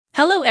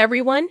Hello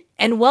everyone,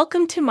 and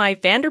welcome to my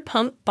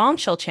Vanderpump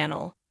Bombshell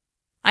channel.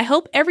 I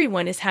hope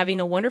everyone is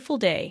having a wonderful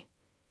day.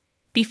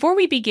 Before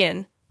we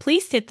begin,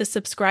 please hit the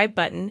subscribe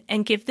button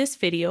and give this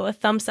video a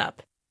thumbs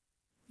up.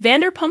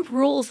 Vanderpump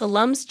Rules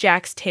alums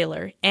Jax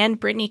Taylor and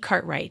Brittany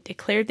Cartwright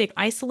declared they've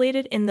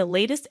isolated in the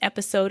latest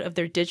episode of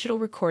their digital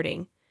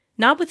recording,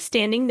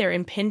 notwithstanding their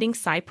impending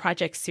side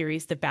project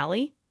series The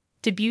Valley,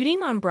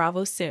 debuting on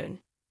Bravo soon.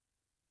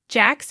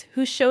 Jax,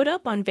 who showed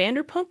up on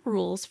Vanderpump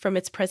Rules from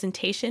its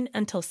presentation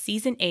until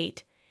Season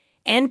 8,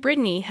 and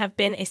Brittany have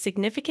been a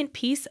significant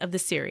piece of the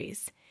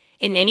series.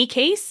 In any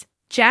case,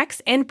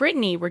 Jax and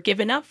Brittany were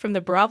given up from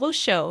the Bravo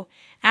show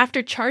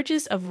after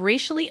charges of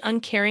racially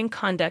uncaring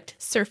conduct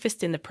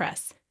surfaced in the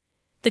press.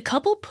 The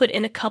couple put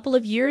in a couple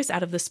of years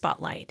out of the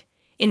spotlight,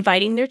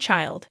 inviting their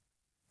child,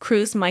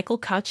 Cruz Michael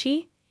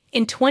Cauchi,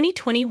 in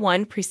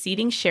 2021,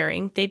 preceding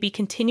sharing they'd be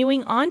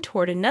continuing on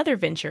toward another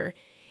venture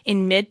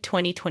in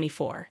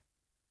mid-2024.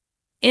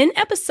 In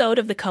episode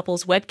of the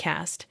couple's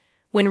webcast,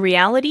 When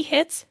Reality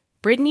Hits,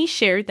 Brittany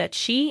shared that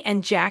she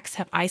and Jax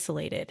have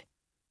isolated.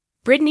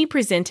 Brittany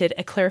presented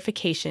a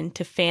clarification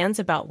to fans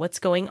about what's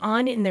going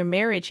on in their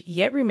marriage,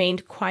 yet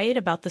remained quiet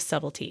about the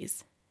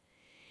subtleties.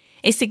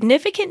 A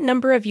significant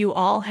number of you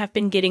all have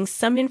been getting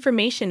some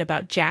information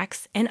about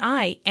Jax and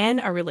I and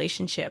our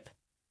relationship.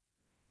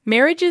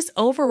 Marriages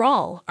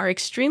overall are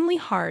extremely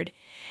hard,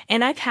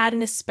 and I've had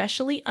an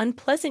especially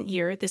unpleasant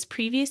year this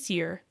previous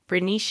year,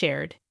 Brittany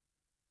shared.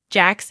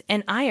 Jax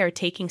and I are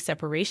taking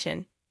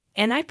separation,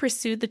 and I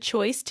pursued the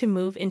choice to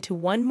move into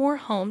one more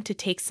home to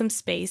take some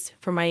space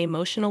for my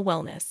emotional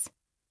wellness.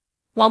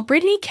 While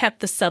Brittany kept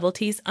the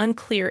subtleties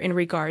unclear in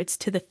regards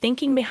to the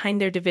thinking behind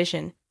their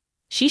division,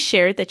 she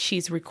shared that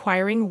she's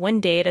requiring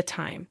one day at a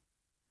time.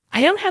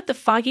 I don't have the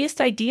foggiest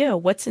idea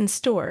what's in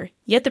store,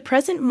 yet the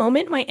present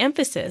moment my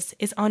emphasis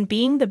is on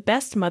being the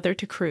best mother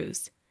to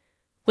Cruz.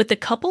 With the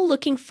couple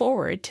looking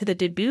forward to the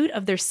debut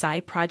of their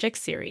side project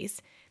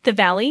series, The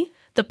Valley,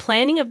 the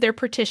planning of their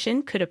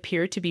partition could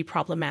appear to be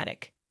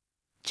problematic.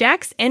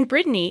 Jax and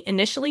Brittany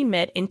initially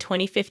met in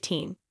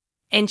 2015,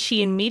 and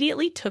she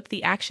immediately took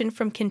the action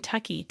from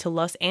Kentucky to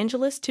Los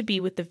Angeles to be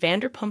with the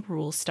Vanderpump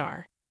Rules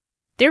star.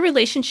 Their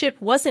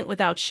relationship wasn't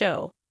without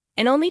show,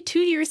 and only 2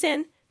 years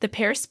in, the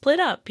pair split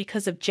up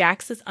because of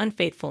Jax's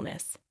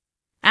unfaithfulness.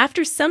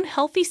 After some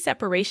healthy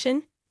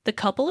separation, the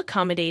couple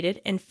accommodated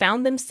and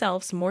found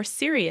themselves more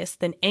serious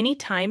than any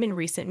time in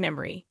recent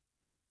memory.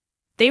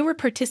 They were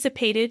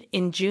participated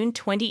in June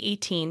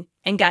 2018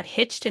 and got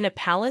hitched in a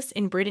palace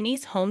in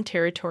Brittany's home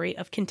territory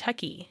of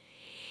Kentucky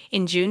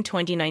in June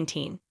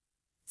 2019.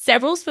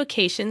 Several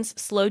vacations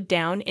slowed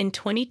down in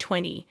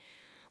 2020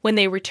 when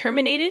they were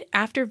terminated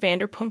after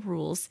Vanderpump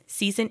Rules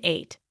Season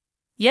 8.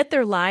 Yet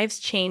their lives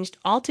changed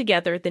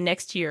altogether the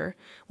next year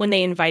when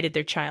they invited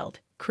their child,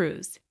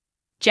 Cruz.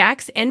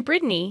 Jax and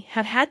Brittany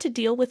have had to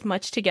deal with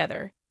much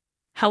together.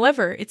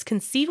 However, it's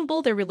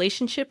conceivable their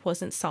relationship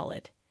wasn't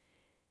solid.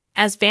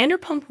 As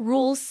Vanderpump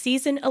Rules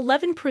Season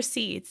 11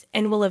 proceeds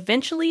and will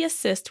eventually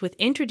assist with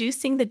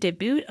introducing the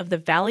debut of The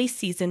Valley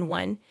Season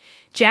 1,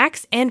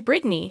 Jax and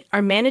Brittany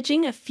are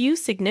managing a few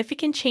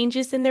significant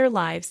changes in their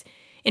lives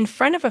in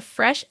front of a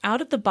fresh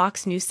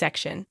out-of-the-box news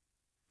section.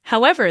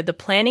 However, the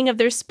planning of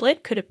their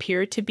split could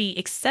appear to be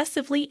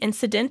excessively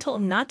incidental,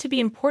 not to be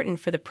important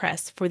for the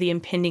press for the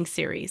impending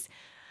series.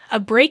 A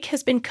break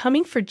has been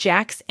coming for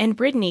Jax and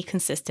Brittany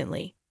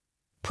consistently.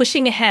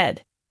 Pushing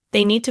ahead,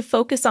 they need to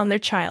focus on their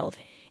child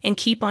and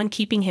keep on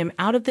keeping him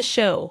out of the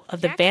show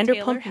of the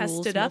Vanderpump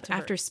Rules. Stood up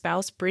after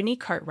spouse Brittany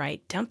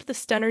Cartwright dumped the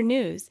stunner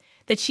news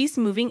that she's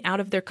moving out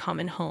of their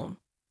common home.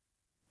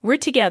 "We're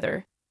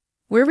together.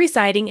 We're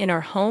residing in our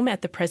home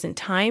at the present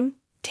time,"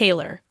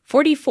 Taylor,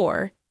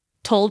 44,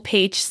 told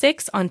Page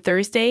 6 on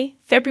Thursday,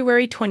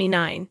 February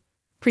 29,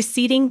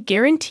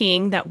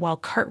 guaranteeing that while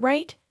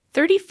Cartwright,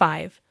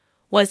 35,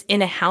 was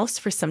in a house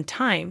for some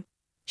time,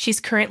 she's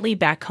currently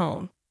back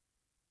home.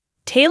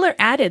 Taylor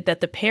added that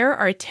the pair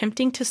are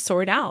attempting to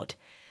sort out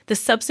the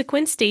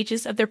subsequent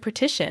stages of their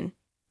partition.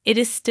 It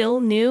is still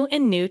new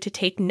to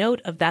take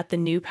note of that the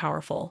new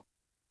powerful.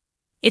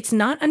 "It's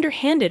not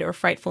underhanded or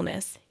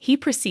frightfulness," he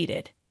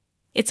proceeded.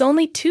 "It's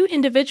only two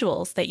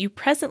individuals that you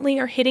presently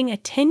are hitting a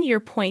 10-year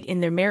point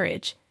in their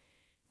marriage.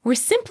 We're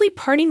simply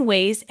parting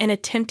ways and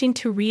attempting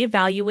to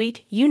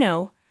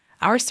reevaluate,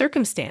 our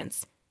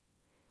circumstance.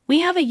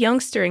 We have a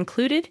youngster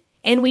included,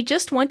 and we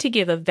just want to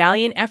give a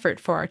valiant effort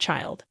for our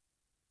child."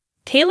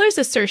 Taylor's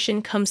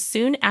assertion comes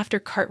soon after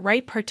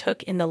Cartwright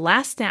partook in the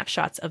last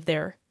snapshots of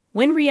their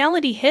When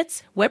Reality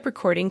Hits web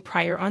recording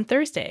prior on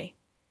Thursday.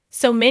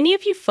 So many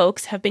of you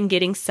folks have been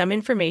getting some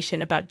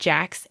information about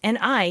Jax and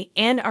I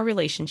and our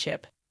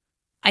relationship.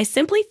 I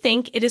simply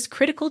think it is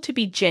critical to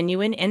be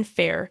genuine and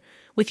fair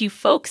with you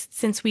folks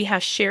since we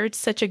have shared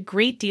such a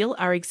great deal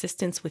our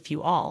existence with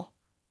you all,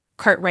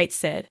 Cartwright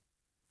said,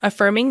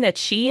 affirming that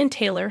she and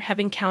Taylor have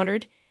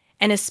encountered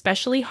an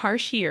especially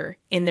harsh year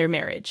in their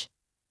marriage.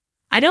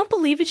 "I don't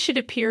believe it should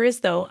appear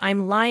as though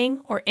I'm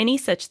lying or any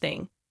such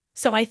thing,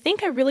 so I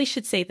think I really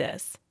should say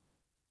this,"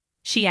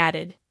 she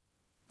added.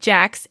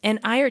 "Jax and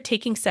I are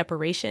taking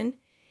separation,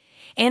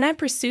 and I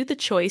pursued the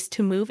choice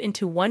to move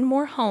into one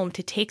more home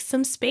to take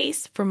some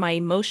space for my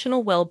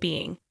emotional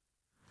well-being.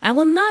 I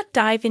will not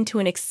dive into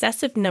an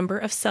excessive number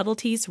of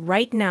subtleties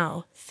right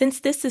now, since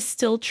this is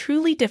still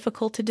truly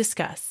difficult to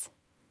discuss.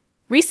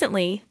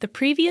 Recently, the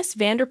previous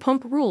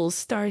Vanderpump Rules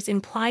stars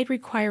implied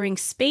requiring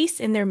space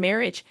in their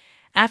marriage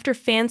after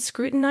fans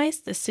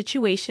scrutinized the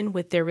situation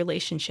with their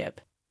relationship.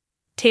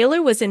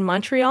 Taylor was in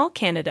Montreal,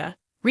 Canada,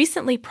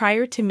 recently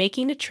prior to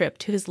making a trip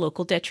to his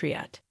local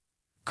Detroit.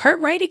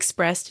 Cartwright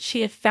expressed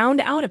she had found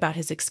out about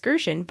his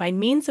excursion by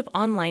means of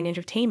online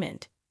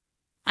entertainment.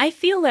 I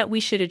feel that we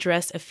should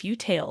address a few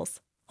tales,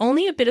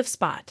 only a bit of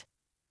spot.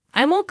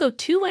 I won't go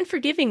too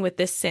unforgiving with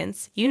this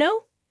since,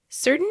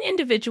 certain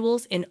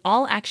individuals in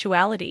all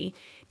actuality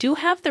do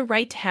have the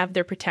right to have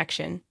their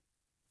protection.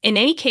 In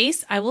any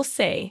case, I will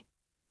say,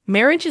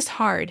 marriage is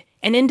hard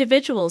and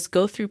individuals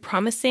go through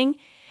promising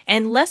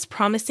and less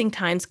promising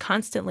times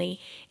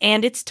constantly,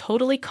 and it's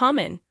totally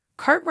common,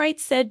 Cartwright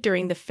said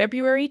during the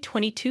February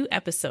 22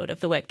 episode of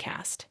the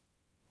webcast.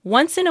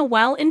 Once in a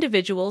while,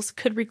 individuals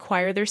could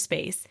require their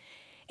space,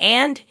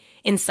 and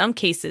in some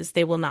cases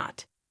they will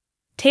not.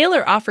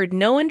 Taylor offered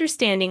no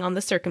understanding on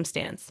the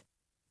circumstance.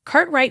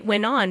 Cartwright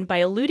went on by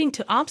alluding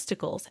to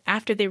obstacles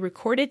after they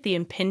recorded the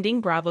impending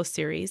Bravo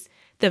series,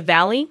 The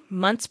Valley,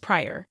 months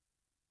prior.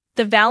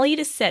 The Valley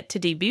is set to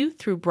debut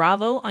through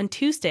Bravo on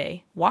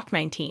Tuesday, Walk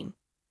 19.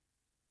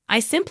 I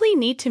simply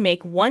need to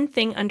make one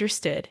thing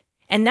understood,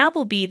 and that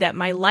will be that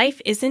my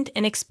life isn't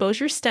an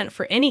exposure stunt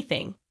for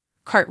anything,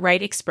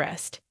 Cartwright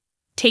expressed,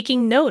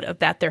 taking note of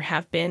that there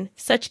have been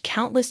such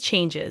countless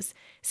changes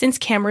since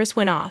cameras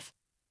went off.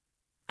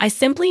 I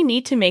simply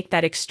need to make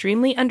that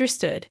extremely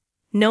understood.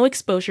 No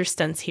exposure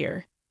stunts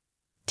here.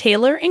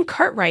 Taylor and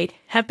Cartwright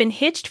have been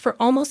hitched for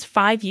almost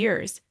 5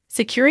 years,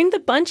 securing the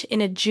bunch in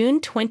a June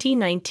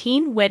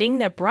 2019 wedding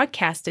that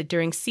broadcasted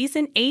during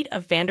Season 8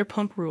 of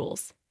Vanderpump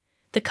Rules.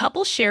 The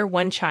couple share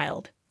one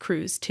child,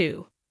 Cruz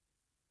 2.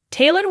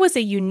 Taylor was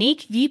a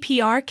unique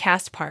VPR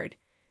cast part,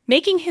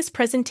 making his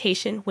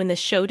presentation when the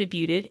show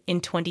debuted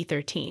in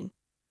 2013.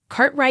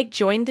 Cartwright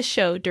joined the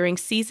show during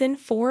Season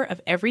 4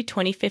 of Every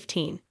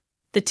 2015.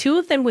 The two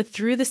of them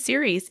withdrew the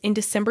series in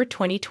December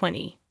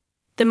 2020.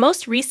 The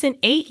most recent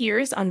 8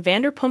 years on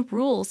Vanderpump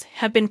Rules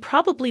have been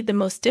probably the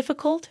most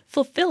difficult,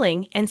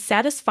 fulfilling, and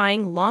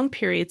satisfying long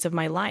periods of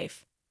my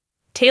life,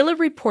 Taylor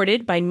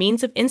reported by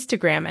means of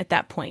Instagram at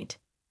that point.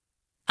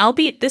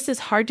 Albeit this is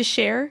hard to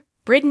share,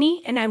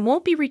 Brittany and I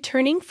won't be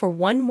returning for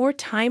one more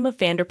time of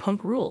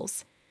Vanderpump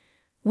Rules.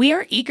 We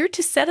are eager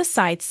to set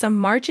aside some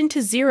margin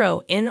to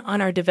zero in on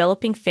our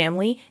developing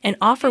family and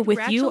offer with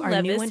you our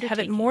new undertaking. Have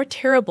it more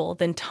terrible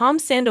than Tom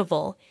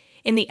Sandoval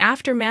in the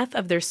aftermath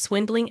of their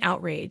swindling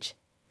outrage.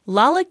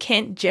 Lala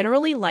Kent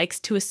generally likes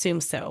to assume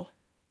so.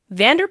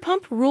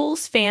 Vanderpump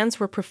Rules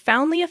fans were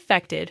profoundly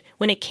affected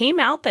when it came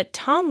out that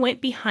Tom went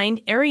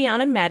behind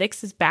Ariana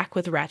Madix's back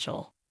with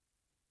Rachel.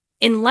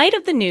 In light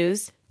of the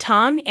news,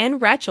 Tom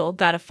and Rachel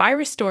got a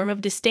firestorm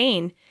of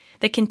disdain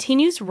that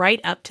continues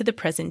right up to the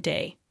present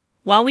day.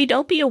 While we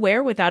don't be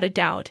aware without a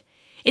doubt,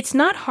 it's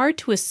not hard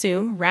to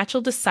assume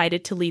Rachel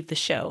decided to leave the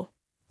show,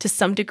 to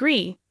some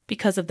degree,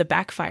 because of the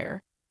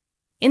backfire.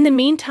 In the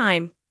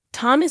meantime,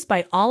 Tom is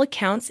by all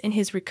accounts in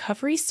his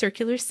recovery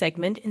circular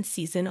segment in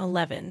Season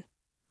 11.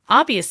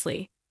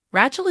 Obviously,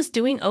 Rachel is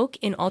doing oak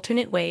in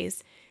alternate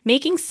ways,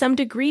 making some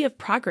degree of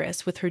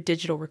progress with her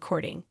digital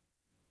recording.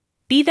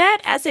 Be that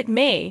as it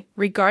may,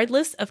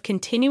 regardless of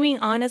continuing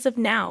on as of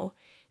now,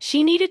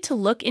 she needed to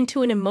look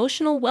into an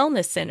emotional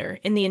wellness center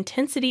in the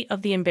intensity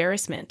of the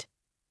embarrassment.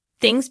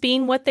 Things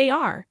being what they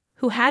are,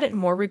 who had it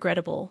more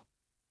regrettable?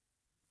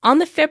 On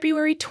the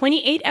February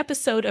 28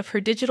 episode of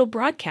her digital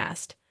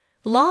broadcast,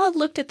 Law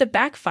looked at the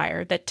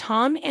backfire that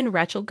Tom and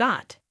Rachel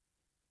got.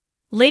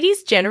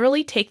 Ladies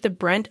generally take the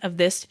brunt of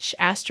this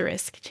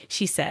asterisk,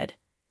 she said,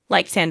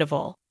 like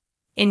Sandoval.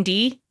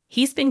 Indeed,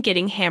 he's been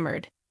getting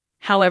hammered.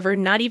 However,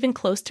 not even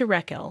close to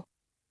Raquel.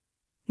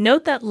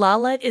 Note that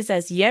Lala is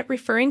as yet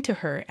referring to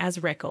her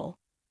as Raquel.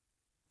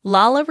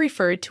 Lala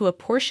referred to a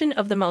portion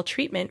of the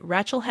maltreatment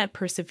Rachel had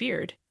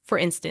persevered, for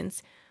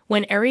instance,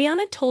 when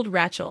Ariana told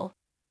Rachel,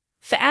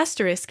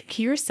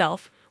 *key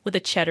yourself with a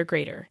cheddar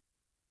grater.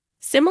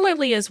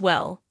 Similarly as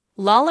well,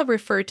 Lala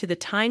referred to the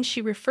time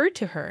she referred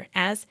to her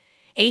as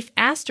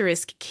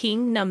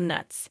 *king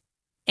numbnuts,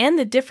 and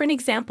the different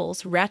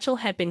examples Rachel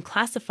had been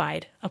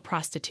classified a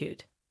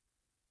prostitute.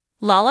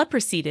 Lala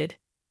proceeded,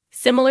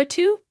 similar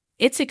to,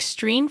 it's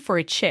extreme for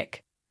a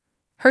chick.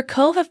 Her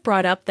co-have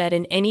brought up that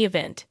in any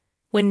event,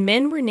 when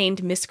men were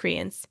named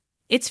miscreants,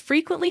 it's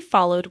frequently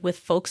followed with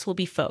folks will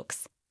be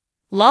folks.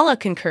 Lala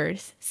concurred,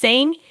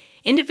 saying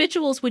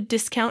individuals would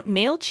discount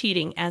male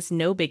cheating as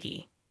no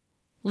biggie.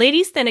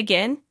 Ladies then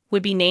again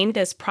would be named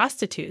as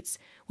prostitutes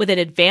with an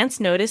advance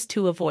notice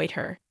to avoid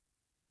her.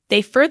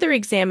 They further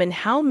examine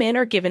how men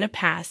are given a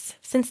pass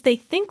since they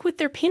think with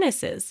their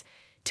penises,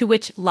 to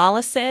which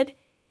Lala said,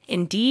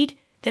 indeed,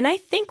 then I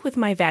think with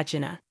my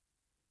vagina.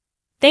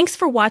 Thanks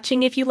for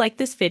watching if you like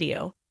this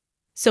video.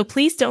 So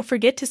please don't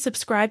forget to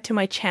subscribe to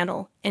my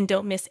channel and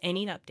don't miss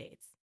any updates.